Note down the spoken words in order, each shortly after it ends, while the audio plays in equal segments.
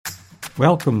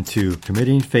Welcome to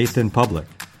Committing Faith in Public.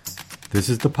 This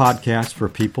is the podcast for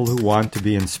people who want to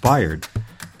be inspired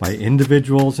by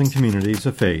individuals and communities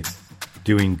of faith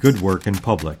doing good work in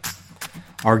public.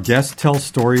 Our guests tell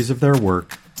stories of their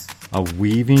work of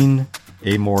weaving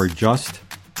a more just,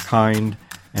 kind,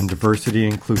 and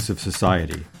diversity-inclusive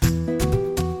society.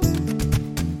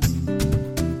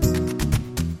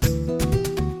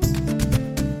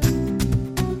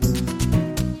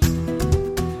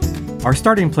 Our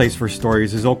starting place for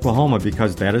stories is Oklahoma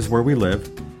because that is where we live,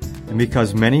 and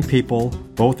because many people,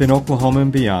 both in Oklahoma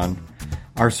and beyond,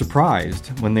 are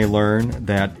surprised when they learn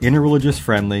that interreligious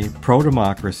friendly,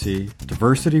 pro-democracy,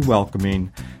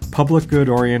 diversity-welcoming, public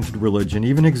good-oriented religion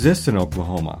even exists in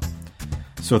Oklahoma.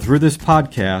 So through this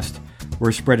podcast,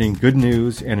 we're spreading good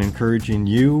news and encouraging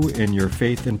you in your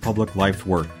faith in public life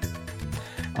work.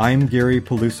 I'm Gary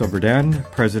Peluso-Verdun,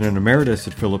 President Emeritus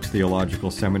at Phillips Theological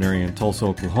Seminary in Tulsa,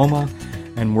 Oklahoma,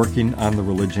 and working on the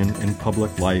Religion in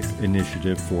Public Life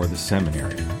initiative for the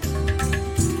seminary.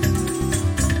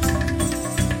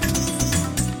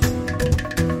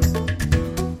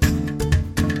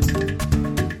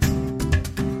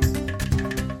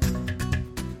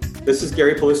 This is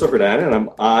Gary Peluso-Verdun, and I'm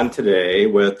on today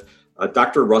with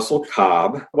Dr. Russell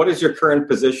Cobb. What is your current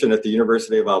position at the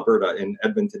University of Alberta in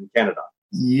Edmonton, Canada?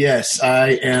 Yes,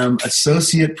 I am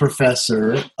Associate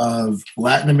Professor of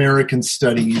Latin American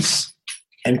Studies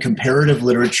and Comparative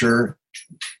Literature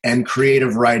and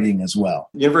Creative Writing as well.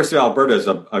 University of Alberta is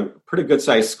a pretty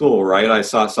good-sized school, right? I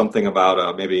saw something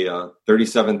about maybe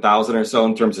 37,000 or so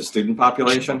in terms of student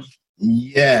population.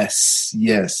 Yes,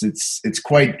 it's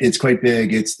quite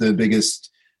big. It's the biggest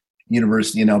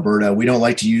university in Alberta. We don't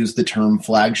like to use the term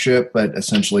flagship, but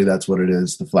essentially that's what it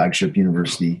is, the flagship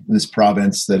university in this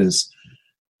province that is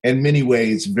in many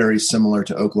ways very similar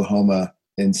to Oklahoma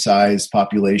in size,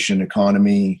 population,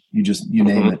 economy, you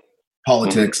name it,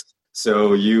 politics.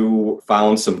 So you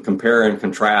found some compare and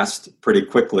contrast pretty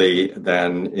quickly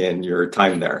then in your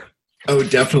time there. Oh,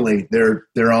 definitely.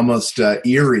 They're almost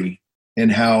eerie in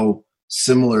how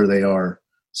similar they are.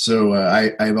 So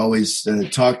I've always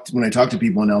when I talk to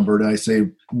people in Alberta, I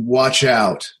say, watch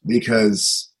out,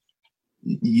 because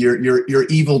your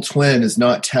evil twin is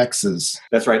not Texas.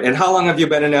 That's right. And how long have you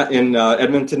been in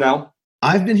Edmonton now?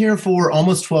 I've been here for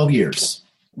almost 12 years.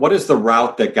 What is the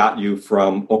route that got you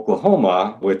from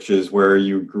Oklahoma, which is where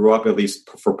you grew up, at least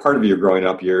for part of your growing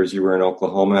up years, you were in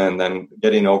Oklahoma, and then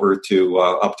getting over to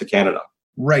up to Canada?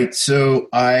 Right. So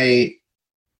I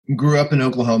grew up in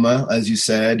Oklahoma, as you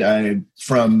said. I'm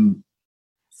from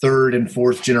third and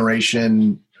fourth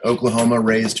generation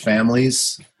Oklahoma-raised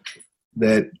families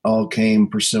that all came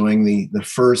pursuing the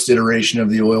first iteration of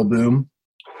the oil boom.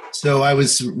 So I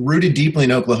was rooted deeply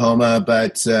in Oklahoma,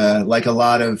 but like a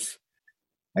lot of,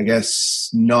 I guess,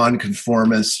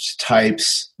 nonconformist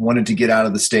types, wanted to get out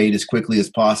of the state as quickly as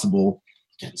possible.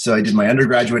 So I did my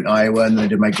undergraduate in Iowa, and then I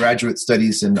did my graduate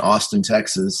studies in Austin,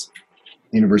 Texas,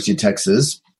 University of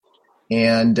Texas.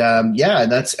 And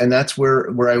that's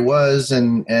where I was.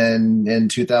 And in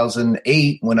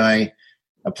 2008, when I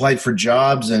applied for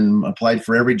jobs and applied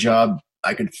for every job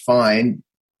I could find,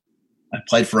 I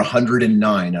applied for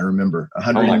 109. I remember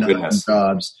 109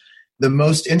 jobs. The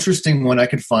most interesting one I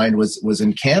could find was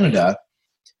in Canada,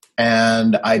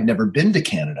 and I'd never been to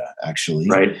Canada actually.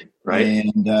 Right.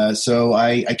 And so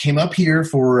I came up here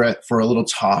for a little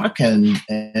talk and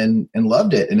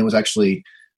loved it. And it was actually,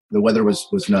 the weather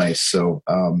was nice. So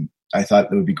I thought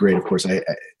it would be great. Of course, I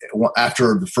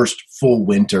after the first full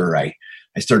winter, I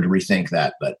started to rethink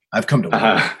that, but I've come to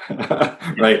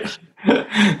right.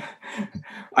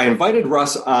 I invited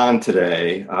Russ on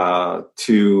today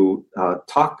to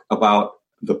talk about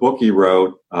the book he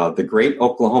wrote, The Great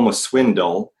Oklahoma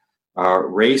Swindle,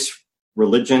 Race,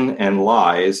 Religion, and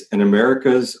Lies in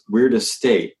America's Weirdest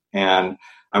State. And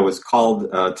I was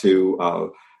called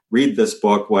to read this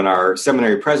book when our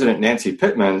seminary president, Nancy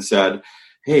Pittman, said,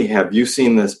 "Hey, have you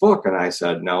seen this book?" And I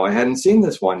said, "No, I hadn't seen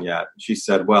this one yet." She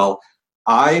said, "Well,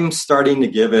 I'm starting to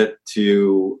give it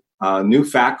to new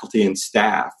faculty and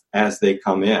staff as they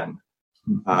come in,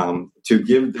 to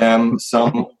give them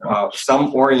some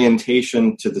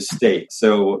orientation to the state."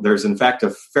 So there's, in fact, a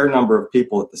fair number of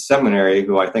people at the seminary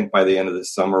who I think by the end of the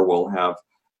summer will have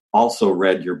also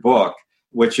read your book,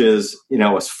 which is,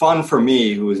 it's fun for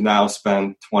me, who has now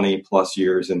spent 20 plus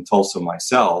years in Tulsa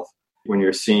myself, when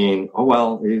you're seeing,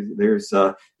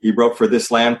 he wrote for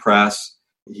This Land Press.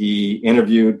 He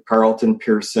interviewed Carlton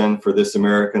Pearson for This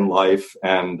American Life,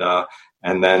 and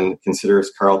and then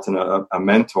considers Carleton a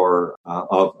mentor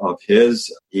of his.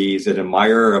 He's an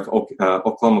admirer of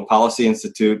Oklahoma Policy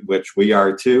Institute, which we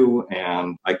are too,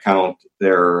 and I count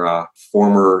their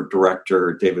former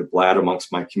director, David Blatt,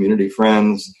 amongst my community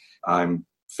friends. I'm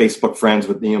Facebook friends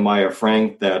with Nehemiah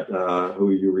Frank, that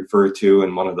who you refer to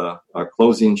in one of the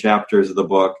closing chapters of the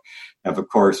book. Have, of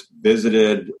course,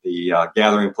 visited the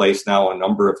gathering place now a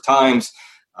number of times.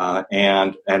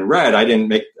 And read. I didn't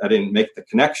make the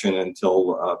connection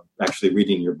until actually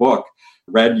reading your book.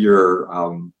 Read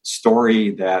your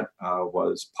story that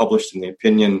was published in the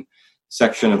opinion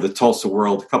section of the Tulsa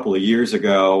World a couple of years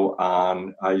ago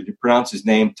on you pronounce his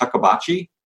name Takabachi,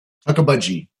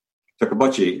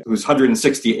 whose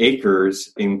 160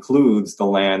 acres includes the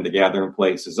land the gathering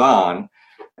place is on.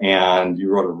 And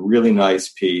you wrote a really nice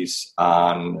piece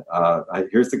on,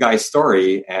 here's the guy's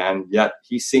story, and yet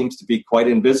he seems to be quite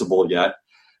invisible yet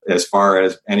as far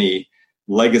as any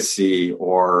legacy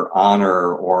or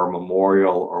honor or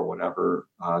memorial or whatever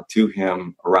to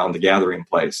him around the gathering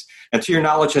place. And to your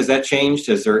knowledge, has that changed?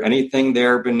 Has there anything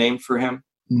there been named for him?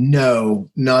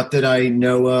 No, not that I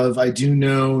know of. I do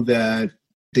know that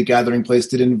the gathering place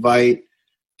did invite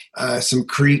some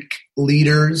Creek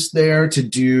leaders there to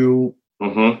do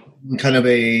kind of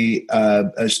a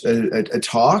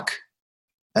talk,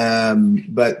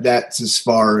 but that's as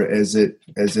far as it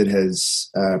has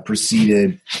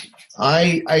proceeded.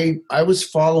 I was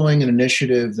following an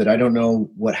initiative that I don't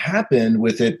know what happened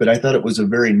with it, but I thought it was a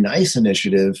very nice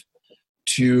initiative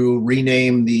to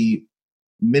rename the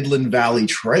Midland Valley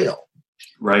Trail.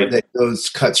 Right, that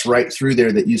cuts right through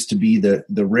there. That used to be the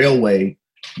railway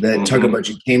that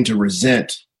Takabachi came to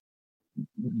resent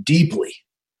deeply.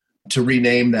 To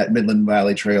rename that Midland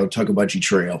Valley Trail Takabachi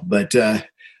Trail, but I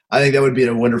think that would be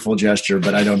a wonderful gesture.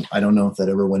 But I don't know if that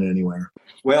ever went anywhere.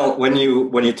 Well, when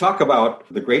you talk about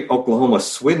the Great Oklahoma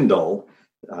Swindle,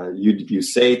 you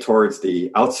say towards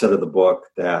the outset of the book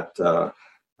that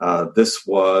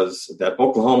that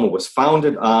Oklahoma was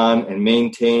founded on and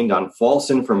maintained on false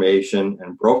information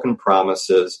and broken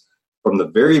promises from the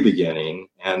very beginning,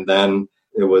 and then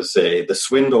the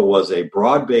swindle was a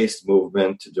broad-based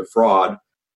movement to defraud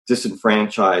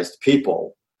disenfranchised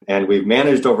people. And we've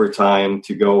managed over time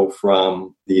to go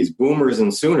from these boomers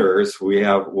and Sooners,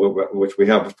 which we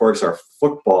have, of course, our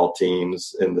football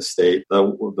teams in the state,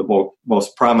 the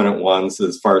most prominent ones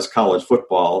as far as college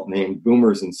football, named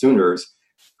Boomers and Sooners,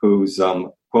 whose,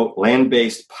 quote,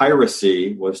 land-based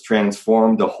piracy was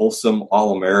transformed to wholesome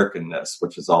all-Americanness,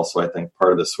 which is also, I think,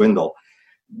 part of the swindle.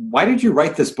 Why did you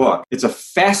write this book? It's a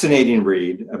fascinating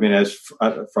read, I mean, as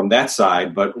from that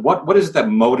side, but what is it that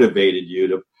motivated you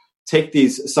to take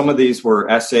these? Some of these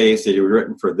were essays that you were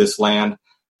written for This Land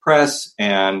Press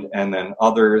and then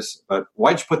others, but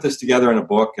why'd you put this together in a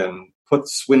book and put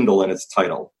swindle in its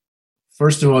title?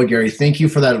 First of all, Gary, thank you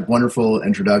for that wonderful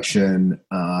introduction.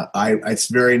 It's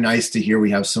very nice to hear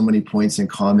we have so many points in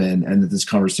common and that this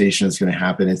conversation is going to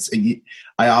happen.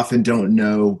 I often don't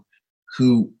know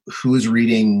who is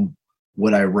reading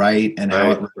what I write and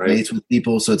how it relates with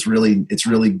people. So it's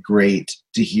really great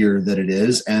to hear that it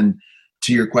is. And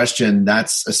to your question,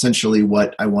 that's essentially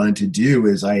what I wanted to do.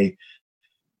 Is I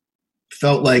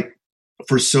felt like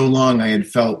for so long I had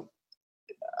felt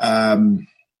that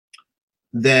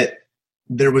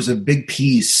there was a big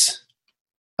piece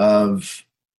of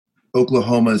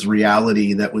Oklahoma's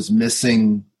reality that was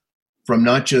missing from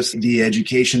not just the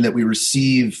education that we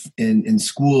receive in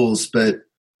schools, but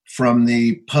from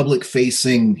the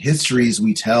public-facing histories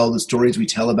we tell, the stories we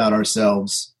tell about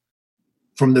ourselves.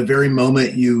 From the very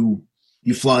moment you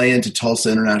fly into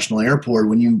Tulsa International Airport,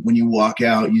 when you walk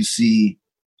out, you see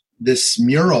this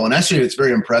mural, and actually it's a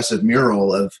very impressive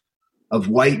mural of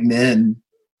white men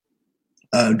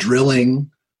drilling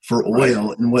for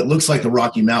oil in what looks like the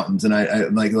Rocky Mountains. And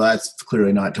I'm like, well, that's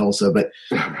clearly not Tulsa, but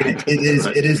it is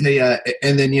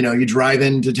and then, you drive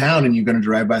into town and you're going to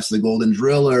drive by the Golden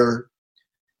Driller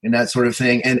and that sort of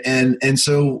thing. And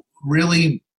so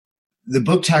really the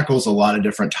book tackles a lot of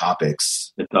different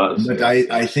topics. It does. But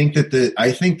I think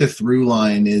the through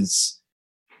line is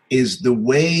the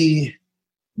way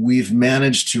we've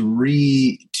managed to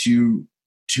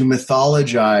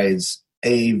mythologize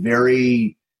a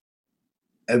very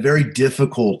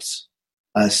difficult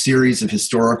series of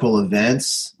historical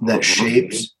events that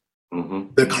shaped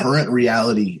the current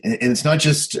reality, and it's not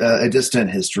just a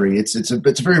distant history. It's a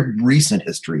very recent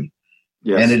history,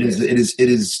 and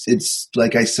it's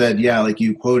like I said, like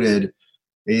you quoted,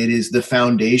 it is the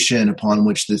foundation upon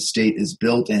which the state is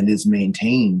built and is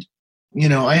maintained.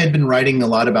 I had been writing a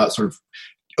lot about sort of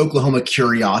Oklahoma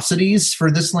curiosities for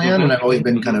This Land, and I've always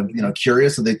been kind of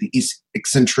curious of the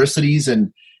eccentricities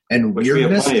and and which we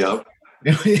have weirdness. plenty of.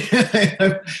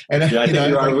 And Yeah, I think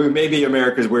you are. Maybe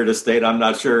America's weirdest state. I'm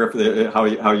not sure if how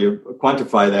you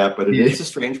quantify that, but it's a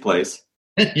strange place.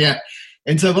 Yeah.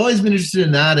 And so I've always been interested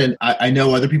in that, and I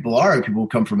know other people are. People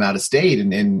come from out of state,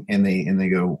 and they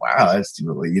go, "Wow, that's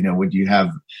really, would you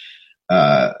have,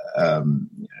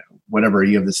 whatever,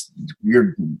 you have this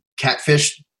weird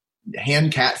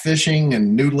hand catfishing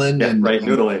and noodling, and right,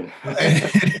 noodling."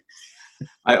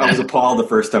 I was appalled the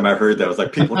first time I heard that. I was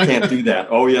like, people can't do that.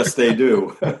 Oh, yes, they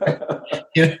do.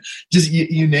 Just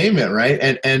you name it, right?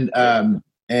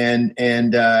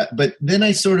 But then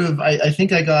I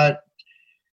think I got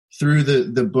through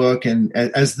the book, and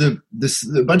as the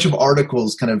bunch of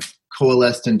articles kind of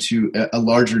coalesced into a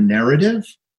larger narrative,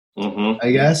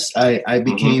 I guess I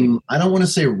became, I don't want to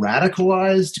say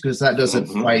radicalized, because that doesn't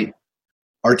quite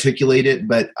articulate it,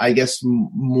 but I guess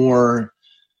more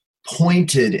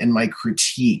pointed in my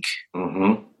critique.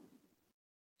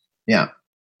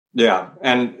 Yeah,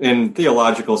 and in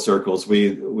theological circles,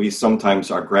 we sometimes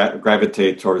are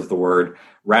gravitate towards the word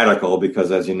radical,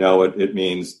 because, as you know, it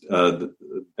means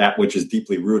that which is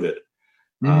deeply rooted.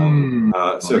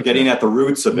 So getting at the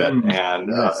roots of it,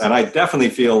 and I definitely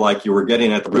feel like you were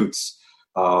getting at the roots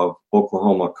of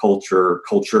Oklahoma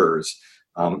cultures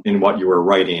in what you were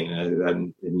writing,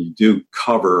 and you do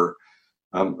cover.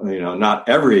 Not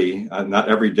every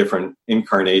different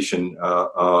incarnation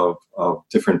of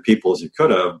different peoples you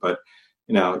could have, but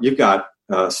you've got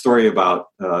a story about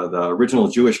the original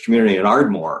Jewish community in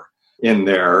Ardmore in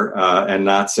there, and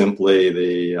not simply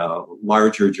the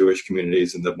larger Jewish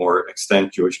communities and the more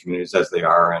extant Jewish communities as they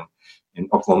are in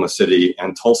Oklahoma City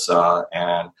and Tulsa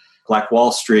and Black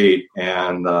Wall Street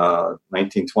and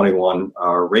 1921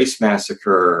 race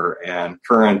massacre and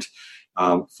current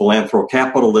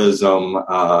philanthrocapitalism,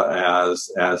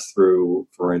 as through,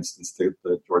 for instance, the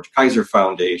George Kaiser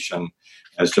Foundation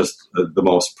as just the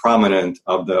most prominent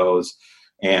of those,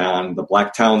 and the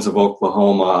Black Towns of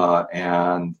Oklahoma,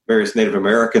 and various Native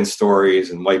American stories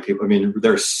and white people. I mean,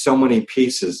 there's so many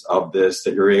pieces of this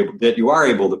that you are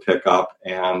able to pick up,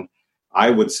 and I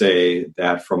would say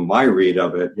that from my read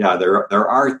of it, there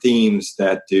are themes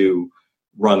that do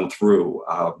run through.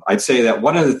 I'd say that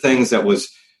one of the things that was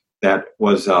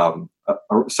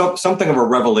something of a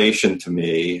revelation to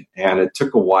me, and it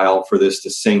took a while for this to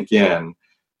sink in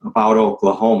about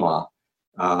Oklahoma,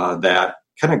 that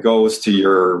kind of goes to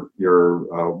your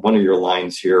one of your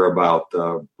lines here about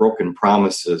broken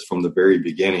promises from the very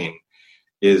beginning,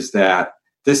 is that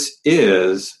this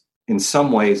is in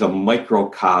some ways a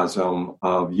microcosm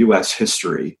of U.S.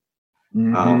 history,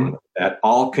 that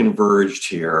all converged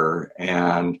here,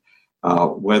 and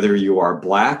whether you are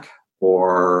Black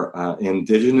or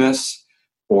indigenous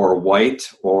or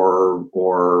white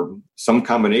or some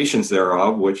combinations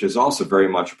thereof, which is also very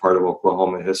much a part of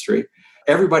Oklahoma history.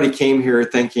 Everybody came here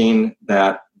thinking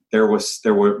that there was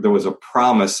a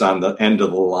promise on the end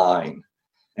of the line,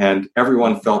 and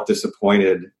everyone felt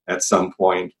disappointed at some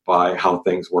point by how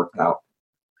things worked out.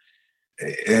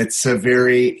 It's a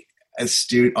very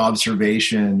astute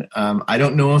observation. I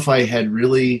don't know if I had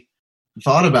really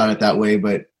thought about it that way,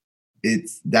 but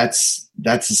that's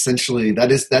essentially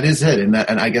that is it, and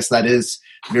I guess that is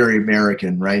very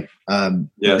American, right?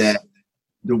 Yes. That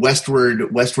the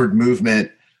westward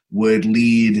movement would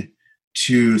lead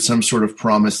to some sort of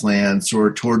promised land,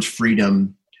 or towards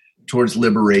freedom, towards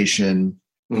liberation,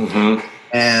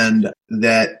 and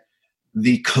that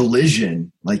the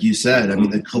collision, like you said, I mean,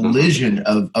 the collision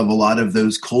of a lot of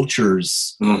those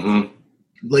cultures.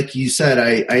 Like you said,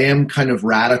 I am kind of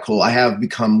radical. I have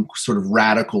become sort of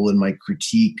radical in my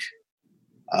critique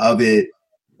of it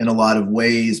in a lot of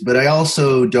ways, but I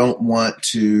also don't want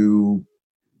to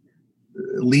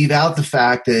leave out the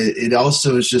fact that it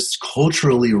also is just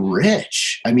culturally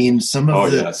rich. I mean, some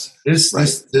of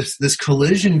this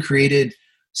collision created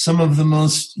some of the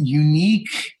most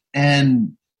unique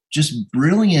and just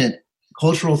brilliant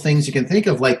cultural things you can think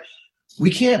of. Like,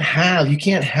 you can't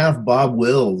have Bob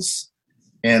Wills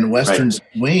and Western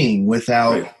Swing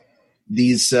without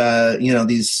these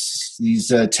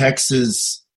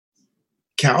Texas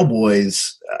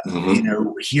cowboys,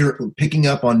 here picking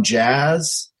up on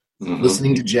jazz,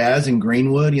 listening to jazz in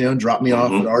Greenwood. Drop me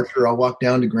off at Archer, I'll walk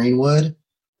down to Greenwood,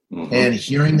 and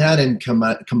hearing that and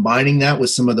combining that with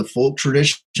some of the folk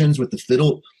traditions, with the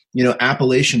fiddle,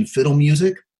 Appalachian fiddle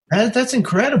music. That's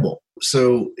incredible.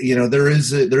 So, there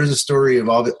is a story of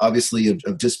obviously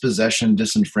of dispossession,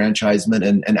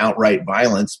 disenfranchisement, and outright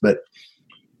violence, but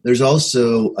there's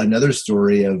also another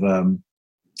story of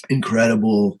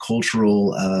incredible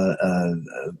cultural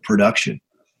production.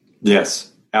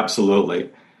 Yes,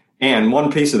 absolutely. And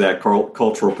one piece of that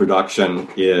cultural production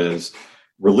is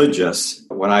religious.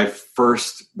 When I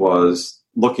first was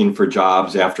looking for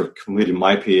jobs after completing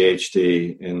my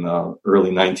PhD in the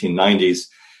early 1990s,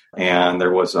 and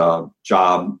there was a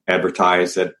job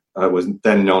advertised that was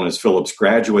then known as Phillips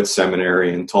Graduate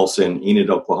Seminary in Tulsa and Enid,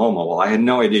 Oklahoma. Well, I had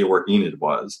no idea where Enid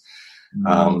was.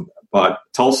 But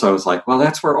Tulsa was like, well,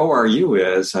 that's where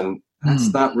ORU is, and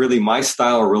that's not really my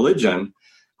style of religion.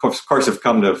 Of course, I've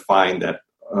come to find that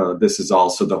this is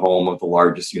also the home of the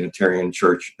largest Unitarian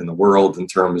church in the world in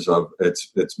terms of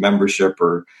its membership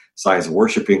or size of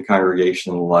worshiping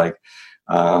congregation and the like,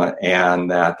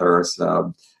 and that there's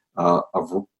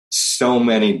so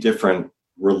many different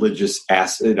religious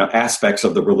aspects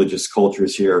of the religious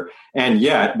cultures here. And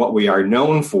yet, what we are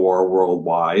known for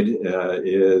worldwide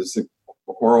is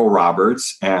Oral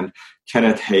Roberts and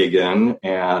Kenneth Hagin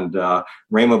and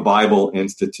Rhema Bible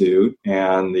Institute,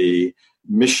 and the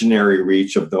missionary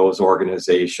reach of those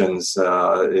organizations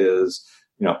is,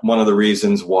 one of the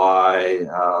reasons why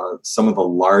some of the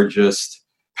largest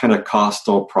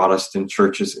Pentecostal Protestant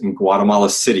churches in Guatemala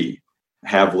City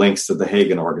have links to the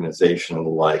Hagin organization and the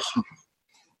like.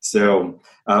 So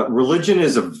religion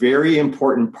is a very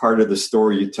important part of the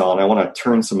story you tell, and I want to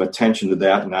turn some attention to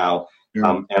that now.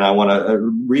 And I want to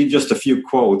read just a few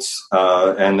quotes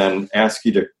and then ask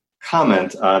you to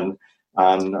comment on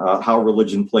how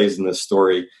religion plays in this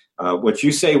story, which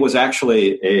you say was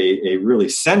actually a really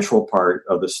central part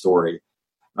of the story.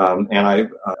 And I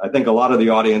think a lot of the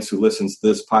audience who listens to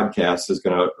this podcast is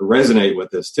going to resonate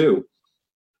with this too.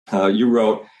 You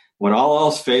wrote, when all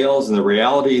else fails and the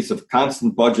realities of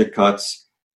constant budget cuts,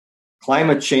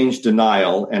 climate change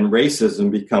denial, and racism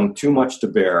become too much to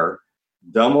bear,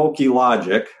 dumb oaky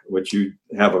logic, which you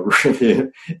have a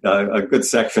really a good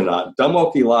section on, dumb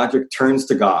oaky logic turns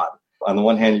to God. On the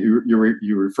one hand,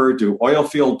 you referred to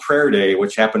Oilfield Prayer Day,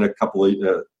 which happened a couple of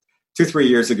 2-3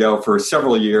 years ago for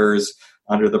several years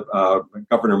under the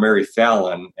Governor Mary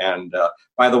Fallin. And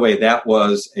by the way, that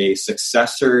was a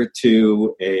successor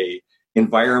to a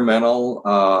environmental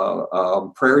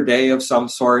prayer day of some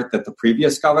sort that the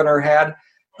previous governor had,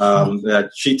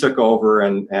 that she took over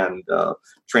and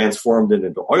transformed it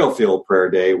into Oilfield Prayer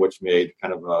Day, which made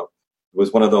kind of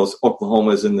was one of those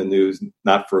Oklahoma's in the news,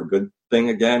 not for a good thing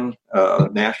again,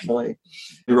 nationally.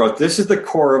 He wrote, this is the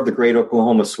core of the great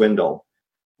Oklahoma swindle.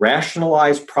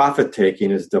 Rationalize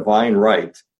profit-taking as divine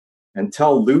right and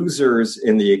tell losers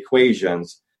in the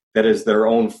equations that is their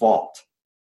own fault.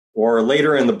 Or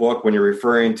later in the book, when you're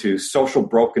referring to social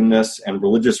brokenness and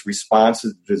religious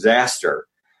responses to disaster,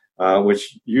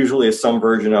 which usually is some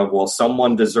version of, well,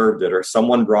 someone deserved it or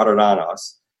someone brought it on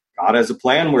us. God has a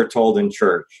plan, we're told in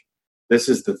church. This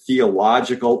is the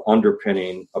theological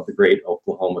underpinning of the great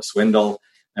Oklahoma swindle.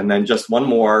 And then just one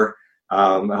more.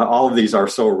 All of these are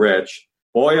so rich.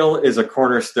 Oil is a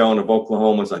cornerstone of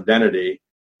Oklahoma's identity,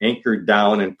 anchored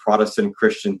down in Protestant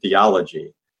Christian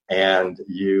theology. And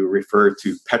you refer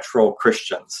to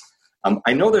petro-Christians.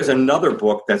 I know there's another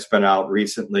book that's been out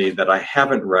recently that I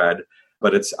haven't read,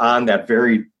 but it's on that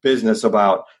very business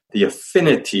about the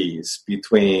affinities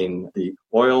between the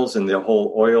oils and the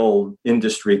whole oil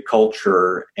industry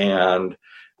culture and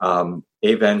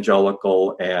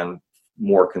evangelical and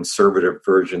more conservative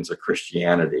versions of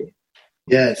Christianity.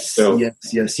 Yes.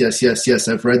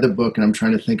 I've read the book, and I'm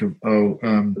trying to think of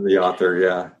the author.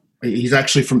 Yeah, he's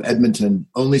actually from Edmonton.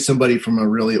 Only somebody from a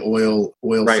really oil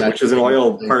right, which is an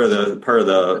oil part of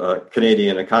the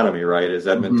Canadian economy. Right, is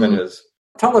Edmonton is.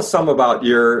 Tell us some about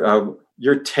your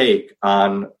take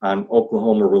on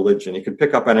Oklahoma religion. You can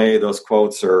pick up on any of those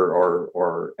quotes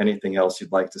or anything else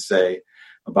you'd like to say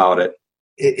about it.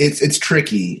 It's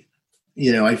tricky.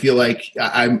 I feel like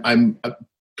I'm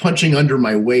punching under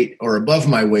my weight or above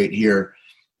my weight here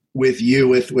with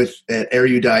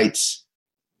erudites,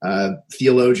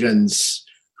 theologians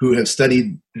who have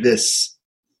studied this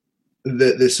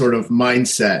sort of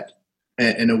mindset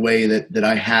in a way that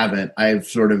I haven't. I've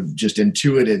sort of just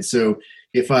intuited. So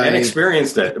and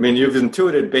experienced it. I mean, you've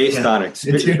intuited based on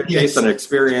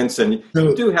experience, and you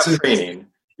do have training.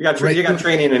 You got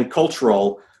training in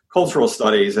cultural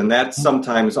studies, and that's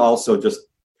sometimes also, just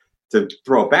to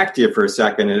throw it back to you for a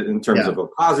second in terms of a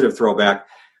positive throwback.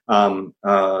 You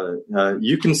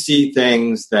can see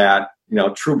things that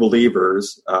true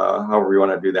believers, however you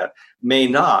want to do that, may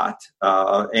not,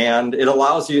 and it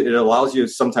allows you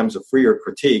sometimes a freer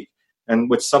critique, and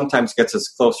which sometimes gets us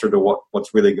closer to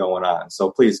what's really going on.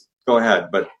 So please go ahead,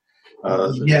 but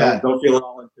don't feel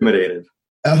all intimidated.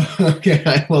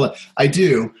 Okay, well, I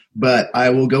do, but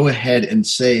I will go ahead and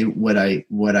say what I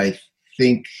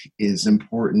think is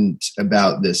important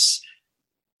about this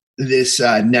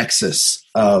nexus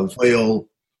of oil,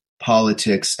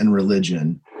 politics, and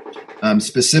religion,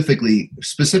 specifically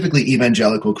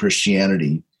evangelical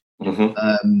Christianity.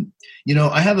 Mm-hmm.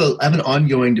 I have an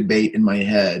ongoing debate in my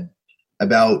head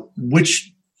about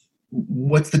what's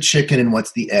the chicken and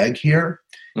what's the egg here.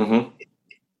 Mm-hmm.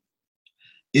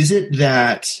 Is it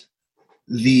that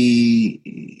the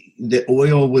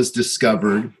oil was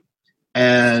discovered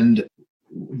and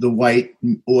the white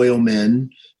oil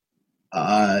men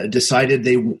decided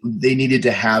they needed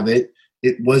to have it?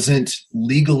 It wasn't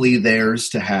legally theirs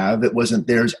to have. It wasn't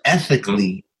theirs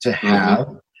ethically to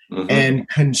have, and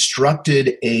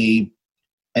constructed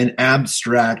an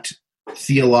abstract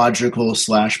theological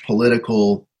 /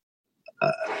 political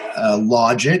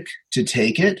logic to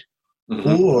take it,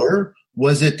 or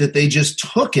was it that they just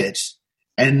took it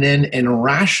and then in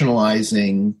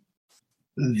rationalizing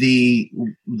the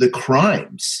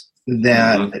crimes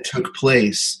that took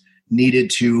place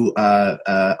needed to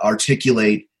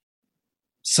articulate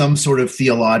some sort of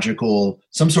theological,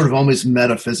 some sort of almost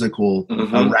metaphysical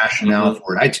rationale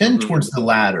for it? I tend towards the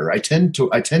latter. I tend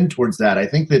towards that. I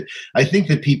think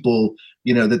that people,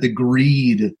 that the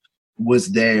greed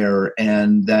was there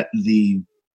and that the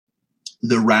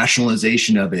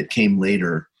rationalization of it came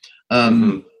later.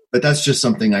 But that's just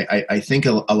something I think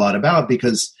a lot about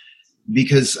because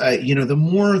the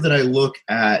more that I look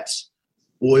at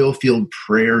Oilfield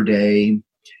Prayer Day,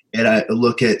 and I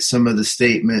look at some of the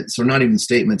statements, or not even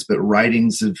statements, but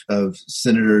writings of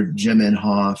Senator Jim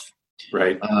Inhofe,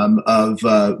 right? Of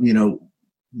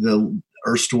the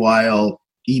erstwhile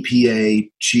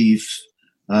EPA chief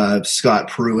Scott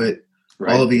Pruitt,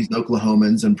 right. All of these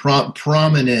Oklahomans, and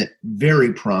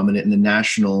very prominent in the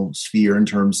national sphere in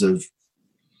terms of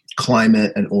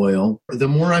climate and oil. The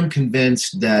more I'm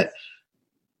convinced that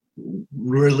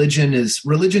religion is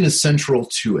central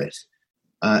to it.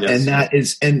 Yes. And that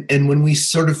is, and when we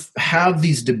sort of have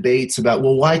these debates about,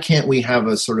 well, why can't we have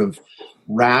a sort of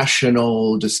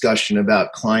rational discussion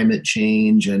about climate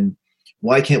change, and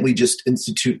why can't we just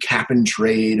institute cap and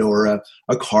trade or a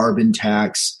carbon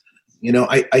tax?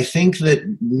 I think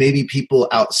that maybe people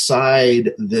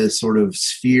outside the sort of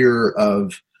sphere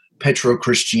of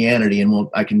petro-Christianity, and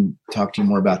I can talk to you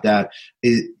more about that,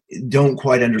 don't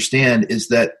quite understand is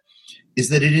that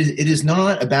it is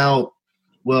not about,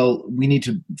 well, we need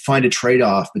to find a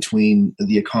trade-off between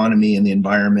the economy and the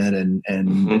environment and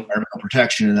environmental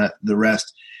protection and the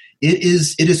rest. It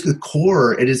is the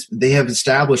core. They have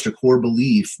established a core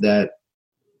belief that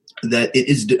it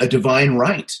is a divine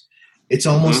right. It's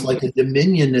almost like a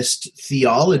dominionist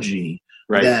theology,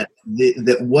 right. that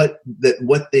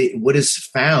what is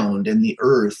found in the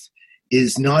earth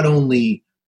is not only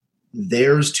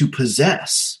theirs to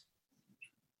possess,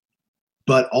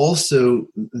 but also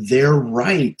their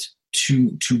right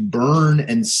to burn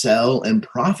and sell and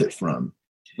profit from.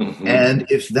 And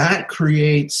if that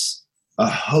creates a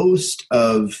host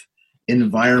of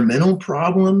environmental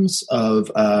problems of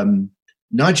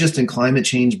not just in climate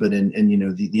change, but in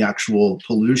the actual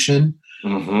pollution,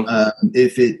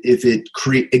 if it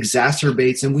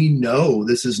exacerbates, and we know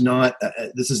this is not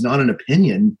an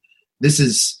opinion, this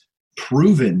is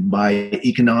proven by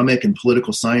economic and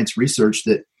political science research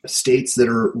that states that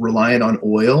are reliant on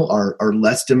oil are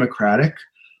less democratic,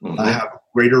 have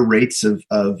greater rates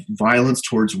of violence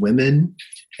towards women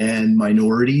and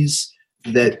minorities,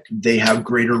 that they have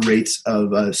greater rates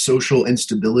of social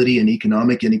instability and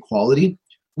economic inequality.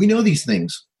 We know these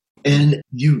things. And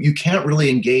you can't really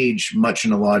engage much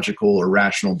in a logical or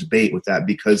rational debate with that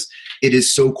because it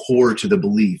is so core to the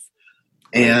belief.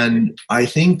 And I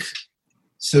think,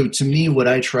 so to me, what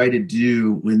I try to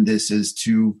do in this is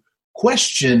to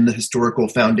question the historical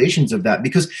foundations of that.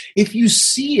 Because if you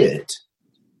see it,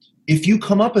 if you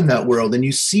come up in that world and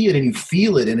you see it and you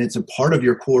feel it, and it's a part of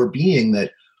your core being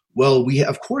that, well,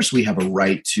 of course we have a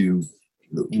right to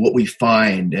what we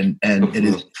find, and it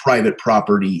is private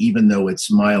property, even though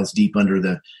it's miles deep under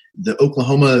the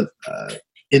Oklahoma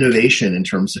innovation in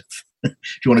terms of,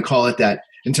 if you want to call it that,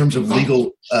 in terms of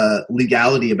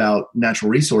legality about natural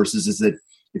resources, is that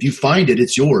if you find it,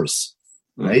 it's yours,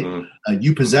 right?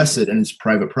 You possess it, and it's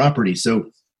private property.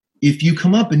 So if you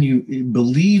come up and you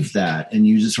believe that, and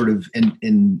you just sort of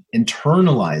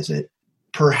internalize it,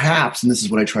 perhaps, and this is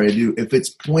what I try to do, if it's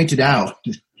pointed out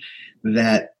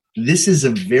that this is a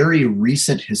very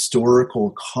recent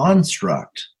historical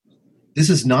construct, this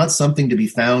is not something to be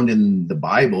found in the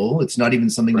Bible. It's not even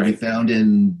something to be found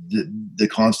in the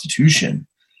Constitution.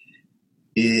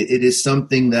 It is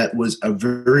something that was a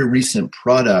very recent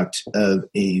product of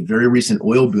a very recent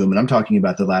oil boom. And I'm talking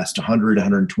about the last 100,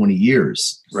 120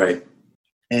 years. Right.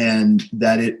 And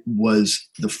that it was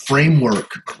the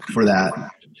framework for that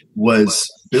was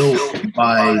built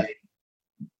by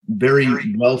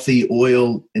very wealthy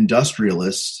oil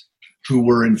industrialists who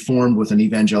were informed with an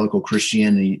evangelical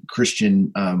Christian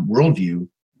worldview,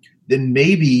 then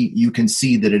maybe you can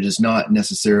see that it is not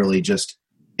necessarily just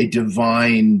a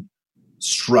divine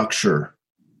structure,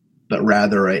 but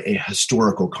rather a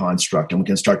historical construct, and we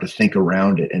can start to think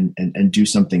around it and do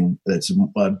something that's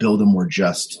build a more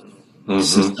just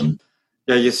system.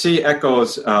 Yeah, you see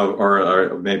echoes,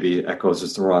 or maybe echoes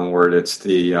is the wrong word. It's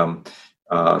the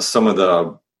some of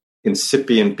the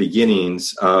incipient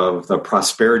beginnings of the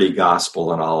prosperity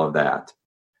gospel and all of that,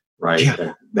 right?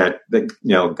 Yeah. That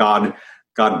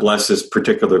God blesses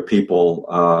particular people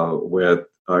with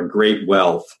great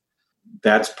wealth.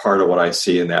 That's part of what I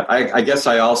see in that. I guess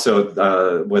I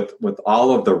also, with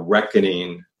all of the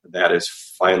reckoning that is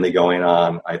finally going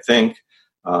on, I think,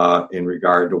 in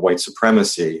regard to white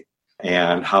supremacy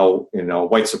and how,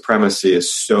 white supremacy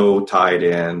is so tied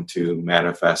into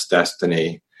Manifest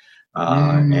Destiny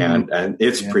and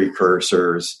its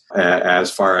precursors, as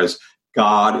far as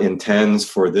God intends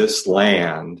for this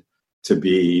land to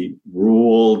be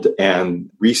ruled and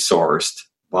resourced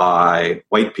by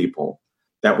white people.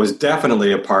 That was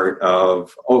definitely a part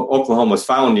of Oklahoma's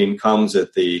founding. Comes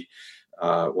at the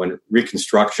when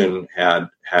Reconstruction had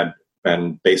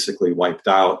been basically wiped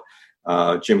out.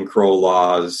 Jim Crow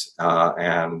laws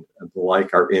and the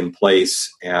like are in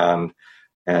place, and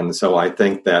so I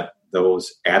think that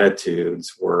those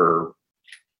attitudes were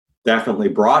definitely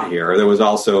brought here. There was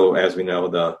also, as we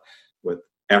know, with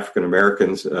African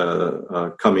Americans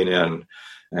coming in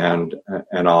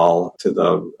and all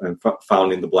to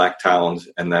founding the black towns,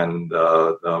 and then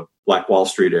the Black Wall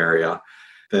Street area,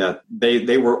 that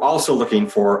they were also looking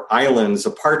for islands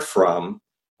apart from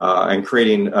and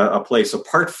creating a place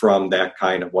apart from that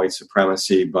kind of white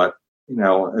supremacy. But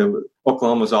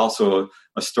Oklahoma was also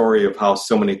a story of how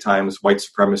so many times white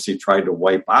supremacy tried to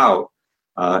wipe out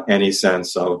any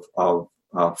sense of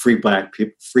free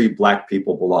black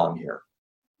people belong here.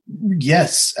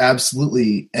 Yes,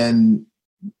 absolutely. And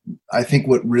I think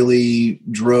what really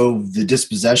drove the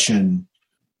dispossession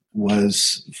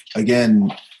was,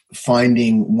 again,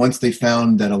 finding, once they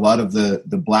found that a lot of the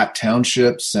black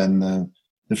townships and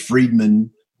the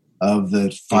freedmen of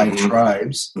the five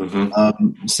tribes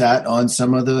sat on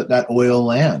some of that oil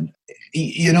land.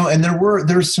 And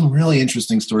there's some really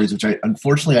interesting stories, which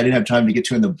unfortunately I didn't have time to get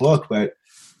to in the book, but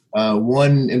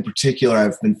one in particular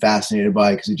I've been fascinated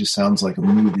by because it just sounds like a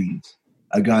movie.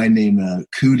 A guy named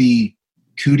Cootie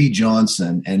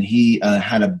Johnson, and he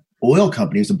had an oil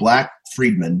company. He was a black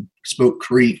freedman, spoke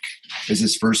Creek as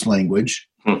his first language,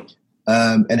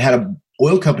 and had an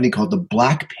oil company called the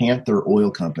Black Panther Oil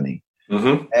Company,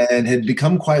 and had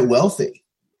become quite wealthy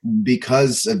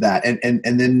because of that.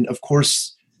 And then, of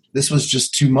course, this was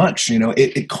just too much.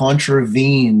 It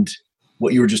contravened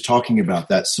what you were just talking about,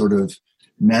 that sort of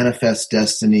manifest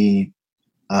destiny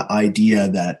idea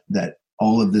that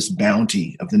all of this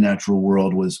bounty of the natural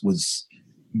world was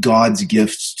God's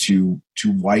gifts to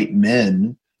white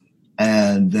men,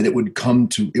 and that it would come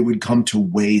to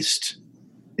waste.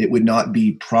 It would not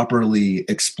be properly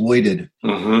exploited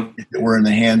if it were in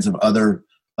the hands of other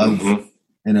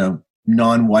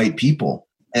non-white people.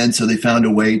 And so they found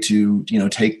a way to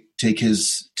take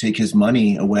his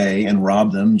money away and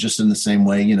rob them, just in the same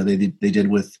way they did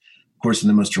with, of course, in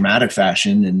the most dramatic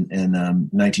fashion in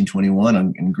 1921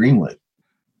 in Greenwood.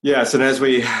 Yes, and as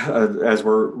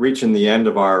we're reaching the end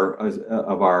of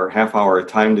our half hour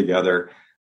time together,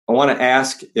 I want to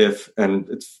ask and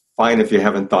it's fine if you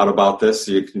haven't thought about this,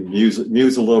 so you can muse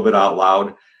a little bit out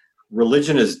loud.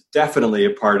 Religion is definitely a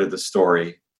part of the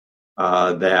story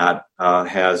that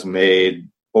has made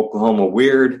Oklahoma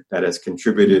weird, that has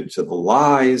contributed to the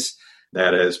lies,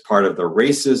 that is part of the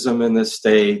racism in this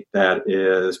state, that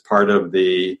is part of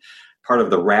the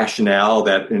rationale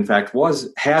that, in fact,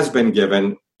 has been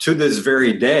given to this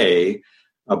very day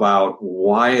about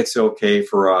why it's okay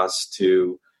for us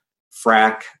to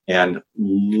frack and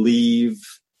leave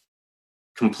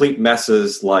complete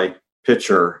messes like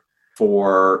Pitcher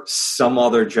for some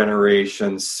other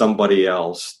generation, somebody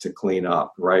else to clean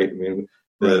up, right? I mean,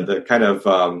 the kind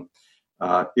of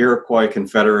Iroquois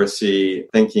Confederacy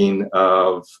thinking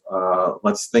of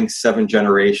let's think 7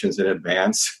 generations in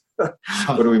advance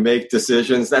when we make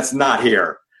decisions. That's not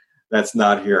here.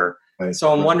 Right.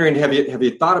 So I'm wondering, have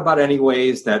you thought about any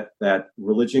ways that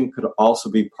religion could also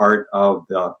be part of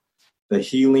the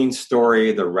healing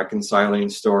story, the reconciling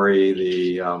story,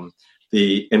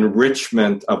 the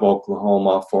enrichment of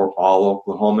Oklahoma for all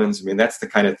Oklahomans? I mean, that's the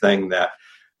kind of thing that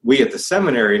we at the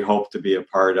seminary hope to be a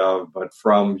part of. But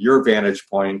from your vantage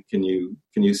point, can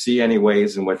you see any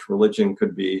ways in which religion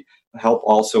could help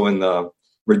also in the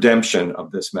redemption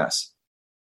of this mess?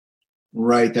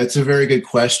 Right. That's a very good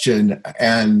question.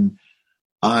 And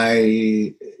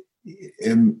I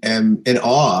am in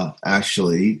awe,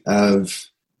 actually, of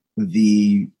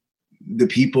the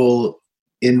people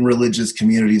in religious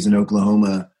communities in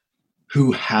Oklahoma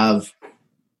who have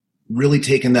really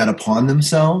taken that upon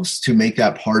themselves to make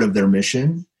that part of their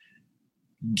mission,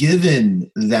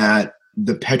 given that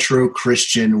the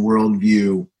petro-Christian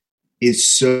worldview is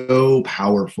so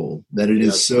powerful, that it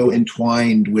is so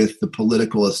entwined with the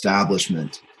political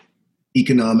establishment,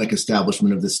 economic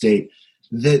establishment of the state,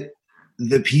 that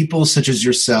the people such as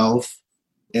yourself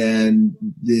and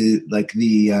the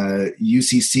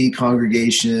UCC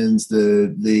congregations,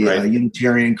 the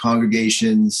Unitarian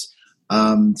congregations,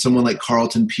 someone like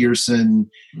Carlton Pearson,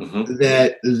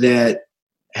 that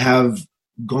have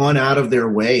gone out of their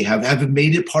way, have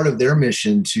made it part of their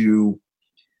mission to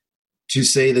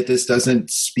say that this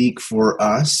doesn't speak for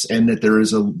us, and that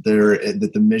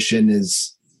that the mission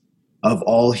is of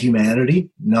all humanity,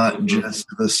 not just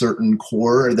a certain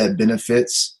core that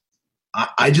benefits.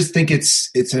 I just think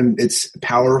it's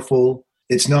powerful.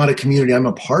 It's not a community I'm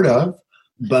a part of,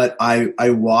 but I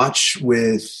watch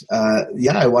with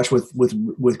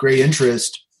great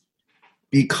interest,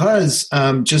 because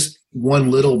just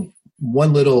one little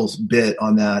bit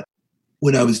on that.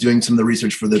 When I was doing some of the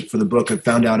research for the book, I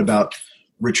found out about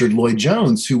Richard Lloyd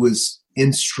Jones, who was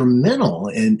instrumental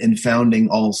in founding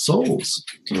All Souls,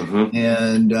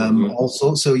 and All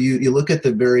Souls. So you look at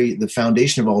the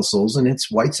foundation of All Souls, and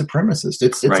it's white supremacist.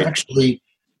 It's actually,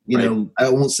 I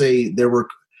won't say there were.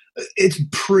 It's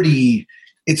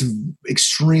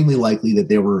extremely likely that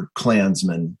there were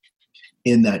Klansmen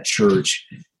in that church.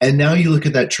 And now you look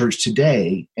at that church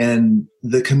today and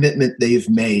the commitment they've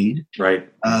made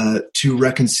to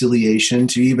reconciliation,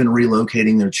 to even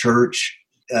relocating their church,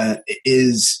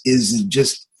 is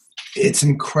just, it's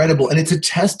incredible. And it's a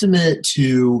testament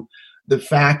to the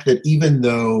fact that even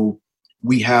though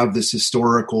we have this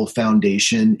historical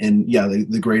foundation and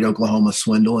the great Oklahoma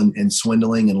swindle and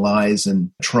swindling and lies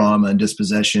and trauma and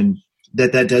dispossession,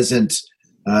 that doesn't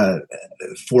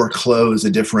foreclose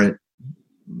a different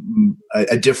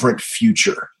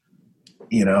future.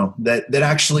 That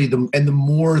actually, the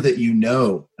more that you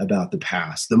know about the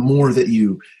past, the more that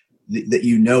you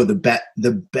know,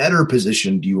 the better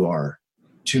positioned you are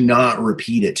to not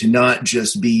repeat it, to not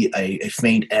just be a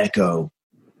faint echo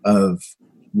of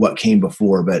what came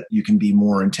before, but you can be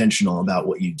more intentional about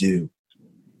what you do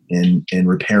in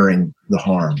repairing the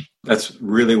harm. That's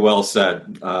really well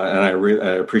said, and I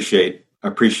appreciate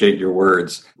your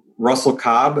words. Russell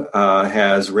Cobb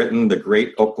has written The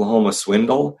Great Oklahoma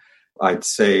Swindle. I'd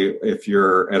say if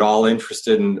you're at all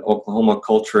interested in Oklahoma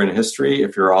culture and history,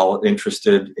 if you're all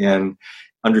interested in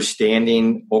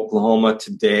understanding Oklahoma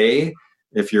today,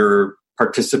 if you're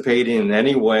participating in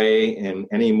any way in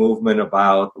any movement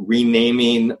about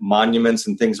renaming monuments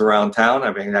and things around town.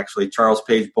 I mean, actually, Charles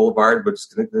Page Boulevard, which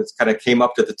kind of came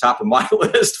up to the top of my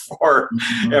list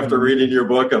after reading your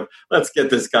book of let's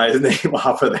get this guy's name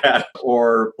off of that,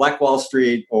 or Black Wall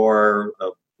Street, or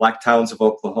Black Towns of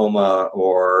Oklahoma,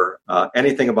 or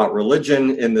anything about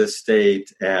religion in this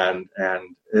state, and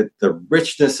the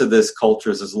richness of this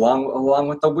culture is along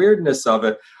with the weirdness of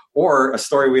it, or a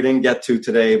story we didn't get to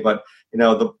today, but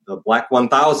the Black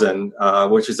 1000,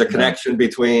 which is a connection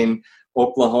between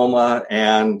Oklahoma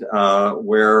and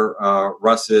where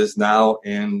Russ is now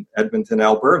in Edmonton,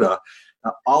 Alberta.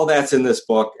 All that's in this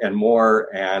book and more,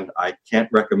 and I can't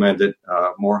recommend it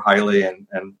more highly. And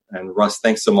Russ,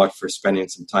 thanks so much for spending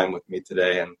some time with me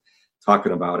today and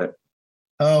talking about it.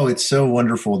 Oh, it's so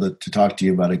wonderful to talk to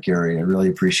you about it, Gary. I really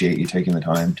appreciate you taking the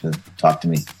time to talk to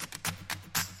me.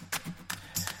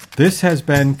 This has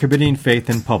been Committing Faith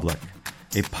in Public,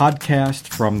 a podcast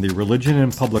from the Religion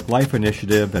and Public Life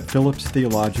Initiative at Phillips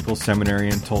Theological Seminary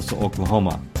in Tulsa,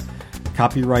 Oklahoma.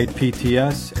 Copyright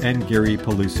PTS and Gary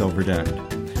Peluso Verded.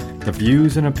 The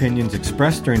views and opinions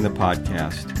expressed during the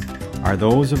podcast are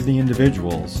those of the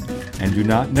individuals and do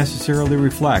not necessarily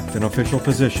reflect an official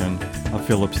position of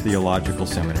Phillips Theological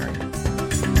Seminary.